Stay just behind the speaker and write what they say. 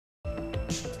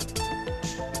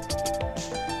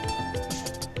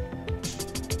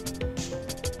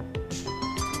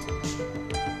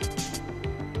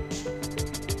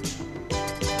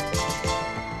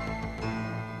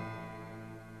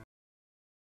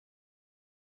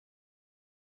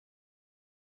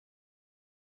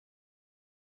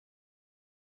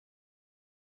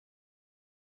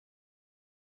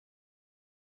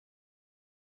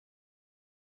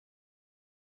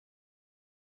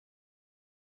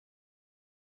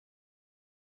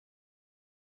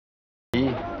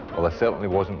me, well, I certainly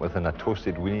wasn't within a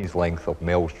toasted weenie's length of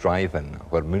Mel's Drive-In,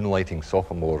 where moonlighting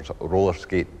sophomores roller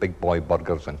skate big boy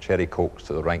burgers and cherry cokes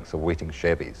to the ranks of waiting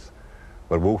Chevys,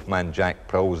 where Wolfman Jack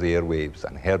prowls the airwaves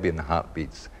and Herbie and the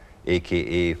Heartbeats,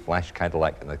 aka Flash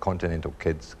Cadillac and the Continental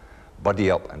Kids,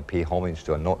 buddy up and pay homage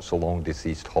to a not-so-long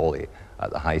deceased Holly at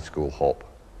the high school hop.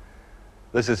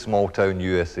 This is small-town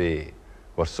USA,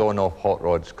 where sawn-off hot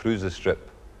rods cruise the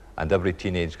strip and every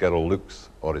teenage girl looks,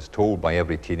 or is told by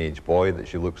every teenage boy, that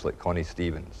she looks like Connie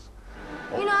Stevens.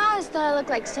 You know, I always thought I looked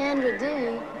like Sandra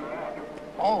Dee.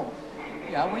 Oh,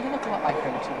 yeah, well, you look a lot like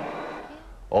her, too.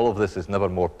 All of this is never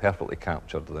more perfectly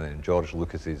captured than in George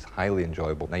Lucas's highly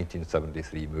enjoyable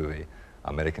 1973 movie,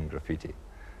 American Graffiti,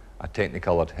 a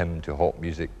technicolored hymn to hot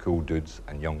music, cool dudes,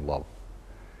 and young love.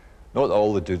 Not that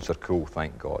all the dudes are cool,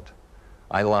 thank God.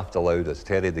 I laughed aloud as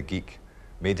Terry the Geek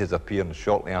made his appearance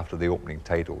shortly after the opening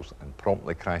titles and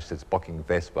promptly crashed his bucking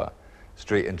Vespa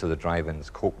straight into the drive-in's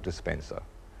Coke dispenser.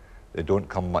 They don't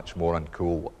come much more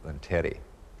uncool than Terry.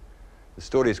 The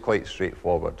story is quite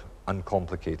straightforward,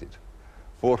 uncomplicated.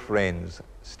 Four friends,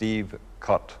 Steve,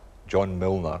 Kurt, John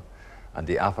Milner, and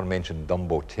the aforementioned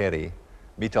Dumbo Terry,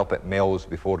 meet up at Mel's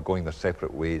before going their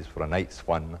separate ways for a night's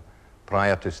fun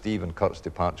prior to Steve and Kurt's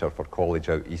departure for college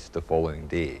out east the following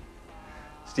day.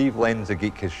 Steve lends the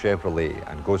Geek his Chevrolet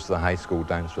and goes to the high school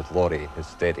dance with Laurie, his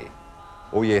steady.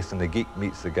 Oh yes, and the Geek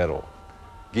meets the girl.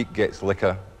 Geek gets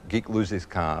liquor, Geek loses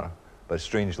car, but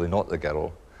strangely not the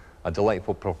girl. A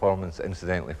delightful performance,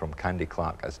 incidentally, from Candy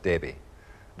Clark as Debbie.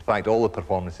 In fact, all the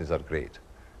performances are great.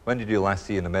 When did you last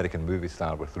see an American movie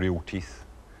star with real teeth?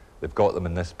 They've got them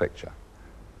in this picture.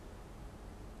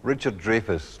 Richard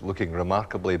Dreyfuss, looking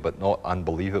remarkably but not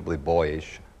unbelievably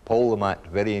boyish. Paul Le Mat,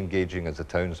 very engaging as the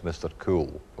town's Mr.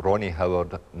 Cool. Ronnie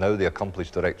Howard, now the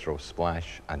accomplished director of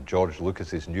Splash, and George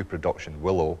Lucas's new production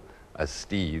Willow as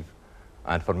Steve.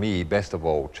 And for me, best of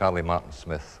all, Charlie Martin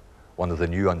Smith, one of the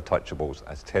new untouchables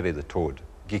as Terry the Toad,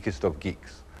 geekest of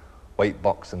geeks. White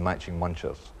bucks and matching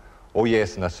munchers. Oh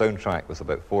yes, and a soundtrack with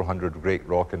about 400 great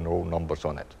rock and roll numbers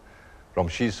on it. From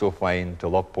She's So Fine to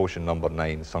Love Potion No.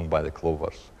 9, sung by the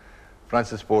Clovers.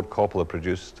 Francis Ford Coppola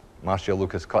produced, Marcia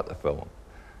Lucas cut the film.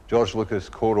 George Lucas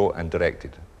co-wrote and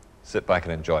directed. Sit back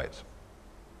and enjoy it.